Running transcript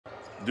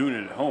doing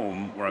it at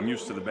home where I'm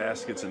used to the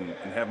baskets and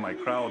have my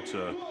crowd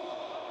to a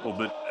little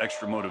bit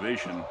extra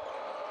motivation,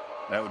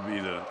 that would be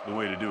the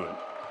way to do it.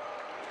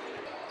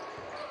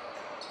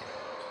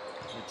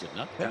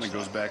 Kind of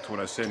goes back to what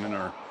I said in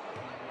our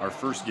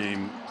first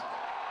game.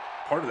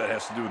 Part of that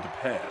has to do with the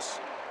pass.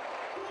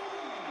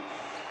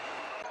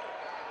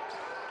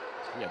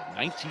 We had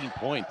 19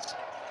 points,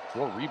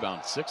 4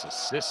 rebounds, 6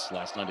 assists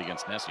last night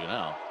against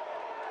Nacional.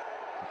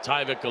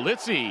 Tyva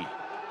Galitzi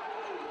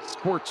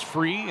sports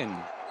free, and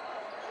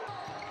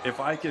if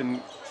I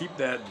can keep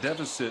that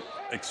deficit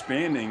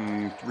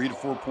expanding 3 to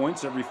 4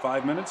 points every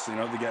 5 minutes, you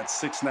know, they got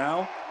 6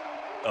 now,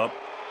 up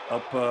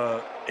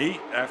 8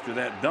 after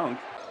that dunk.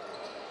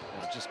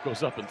 And it just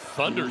goes up and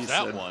thunders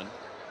that one.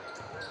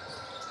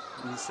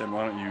 He said,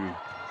 "Why don't you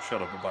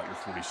shut up about your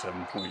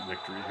 47-point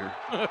victory here?"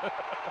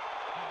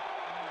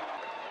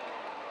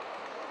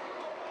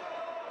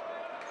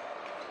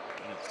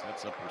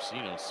 Sets up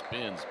Racino,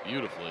 spins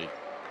beautifully.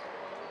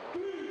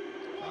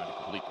 Trying to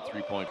complete the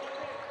 3-point.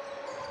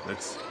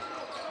 That's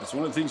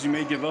one of the things you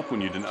may give up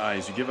when you deny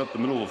is you give up the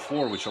middle of the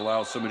floor, which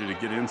allows somebody to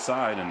get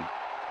inside and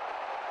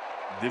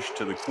dish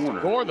to the corner.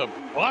 Score the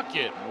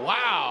bucket.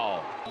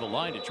 Wow. The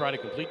line to try to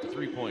complete the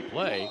 3-point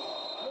play.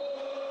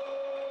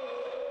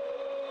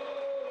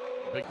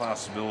 Big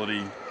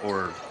possibility,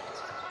 or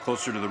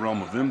closer to the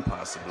realm of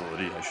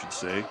impossibility, I should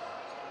say,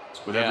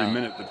 with every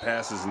minute that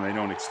passes and they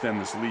don't extend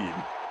this lead.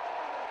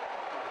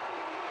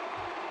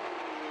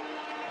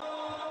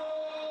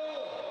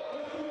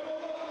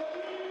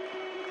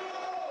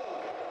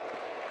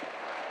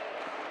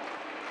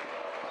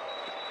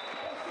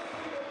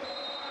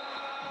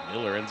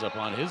 Miller ends up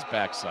on his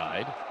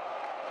backside.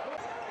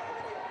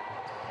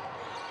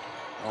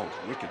 Oh,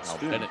 wicked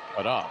spin. Bennett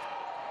cut off.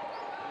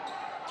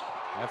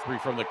 That 3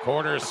 from the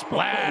corner,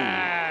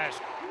 splash!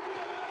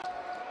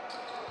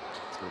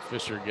 So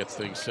Fisher gets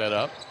things set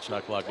up.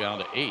 Shot clock down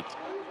to 8.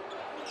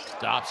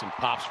 Stops and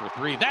pops for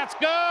 3. That's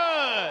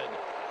good!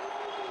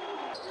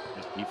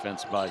 Good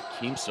defense by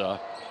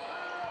Quimsa.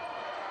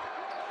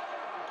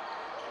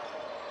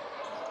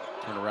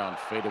 Turn around,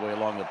 fade away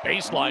along the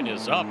baseline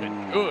is up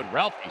and good.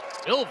 Ralphie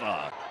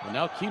Silva. And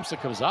now Quimsa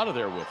comes out of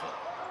there with it.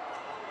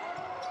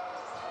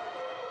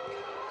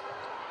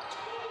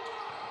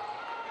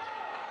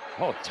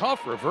 Oh,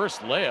 tough reverse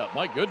layup.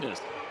 My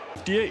goodness.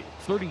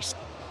 36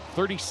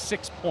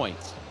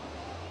 points.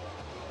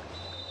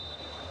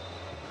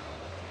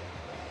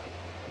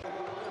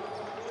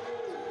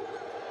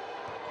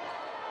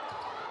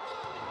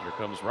 Here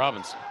comes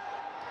Robinson.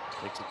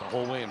 Takes it the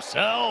whole way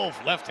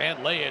himself.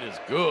 Left-hand lay-in is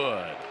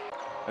good.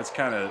 That's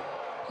kind of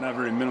not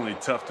very mentally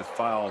tough to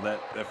foul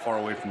that far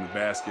away from the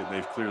basket.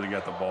 They've clearly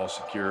got the ball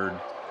secured.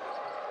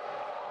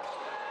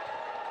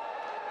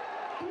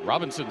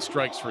 Robinson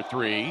strikes for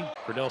 3.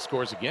 Purnell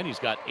scores again. He's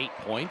got 8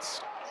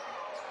 points.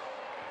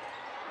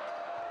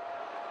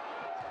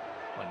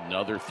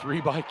 Another 3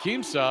 by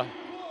Quimsa.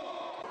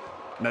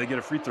 Now they get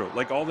a free throw.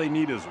 Like, all they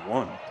need is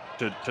 1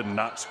 to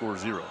not score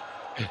 0.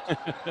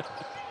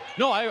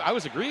 No, I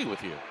was agreeing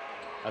with you.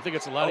 I think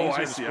it's a lot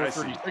easier to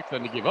score 36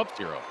 than to give up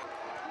 0.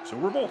 So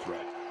we're both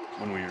right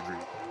when we agree,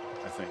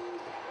 I think.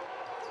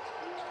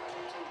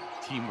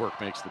 Teamwork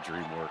makes the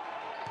dream work.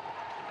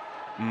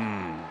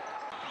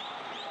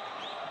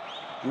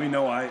 We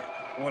know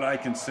what I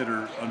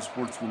consider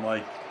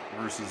unsportsmanlike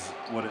versus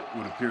what it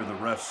would appear the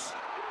refs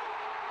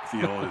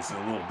feel is a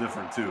little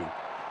different too.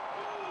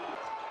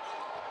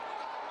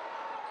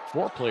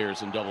 4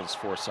 players in doubles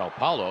for Sao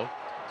Paulo.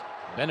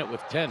 Bennett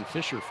with 10,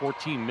 Fisher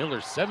 14,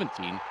 Miller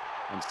 17,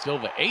 and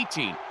Silva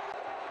 18.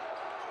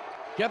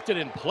 Kept it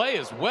in play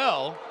as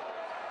well.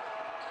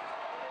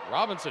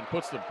 Robinson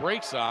puts the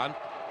brakes on,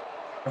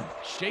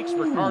 shakes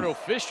Ricardo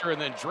Fisher,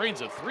 and then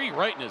drains a 3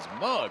 right in his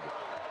mug.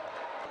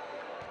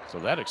 So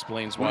that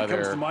explains why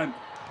they're...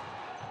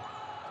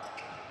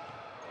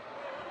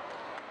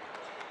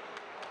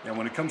 Yeah,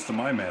 when it comes to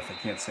my math, I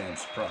can't say I'm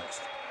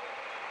surprised.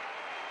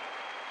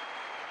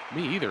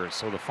 Me either.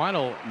 So the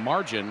final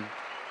margin,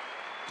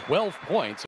 12 points.